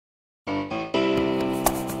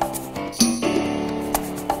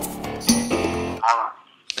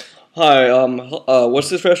Hi, what's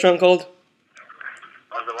this restaurant called?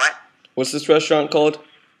 What's the what? What's this restaurant called?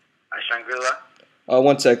 Shangri-La.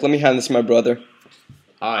 One sec, let me hand this to my brother.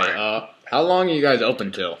 Hi, how long are you guys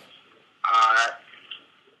open till?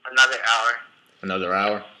 Another hour. Another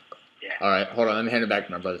hour? Yeah. Alright, hold on, let me hand it back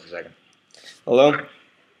to my brother for a second. Hello?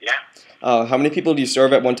 Yeah. How many people do you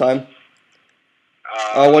serve at one time?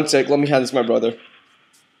 One sec, let me hand this to my brother.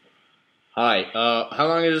 Hi, how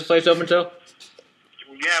long is this place open till?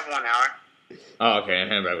 You have 1 hour. Oh, okay,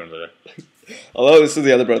 hand it back to my brother. Hello, this is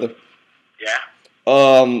the other brother. Yeah.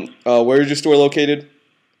 Where is your store located?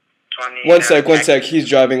 20. One sec, he's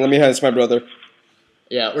driving, let me hand this to my brother.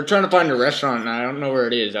 Yeah, we're trying to find a restaurant, and I don't know where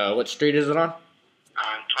it is. What street is it on?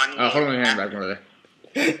 20. Hold on, let me hand it back to my brother.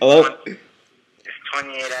 Hello? It's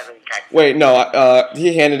 28 Avenue. Wait, no,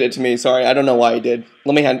 he handed it to me, sorry, I don't know why he did.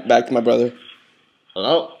 Let me hand it back to my brother.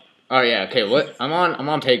 Hello? Oh yeah, okay, what? I'm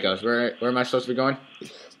on Pecos. Where am I supposed to be going?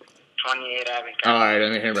 28 Avenue. Alright,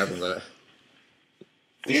 let me hand it back to my brother.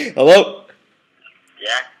 Hello?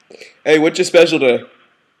 Yeah. Hey, what's your special today?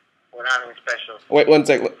 We're not having special. Wait, one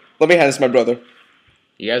sec, let me hand this to my brother.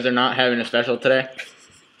 You guys are not having a special today?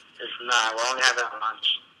 It's not. We're only having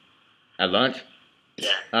lunch. At lunch?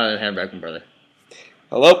 Yeah. Alright, let me hand it back to my brother.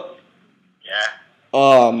 Hello?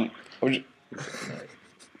 Yeah.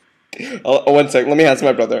 One sec, let me hand this to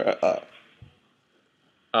my brother.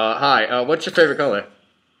 Hi, what's your favorite color?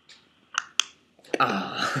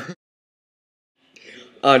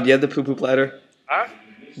 Do you have the poo-poo platter? Huh?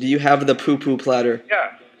 Do you have the poo-poo platter?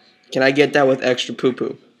 Yeah. Can I get that with extra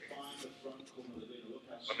poo-poo?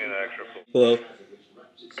 Let me the extra. Hello?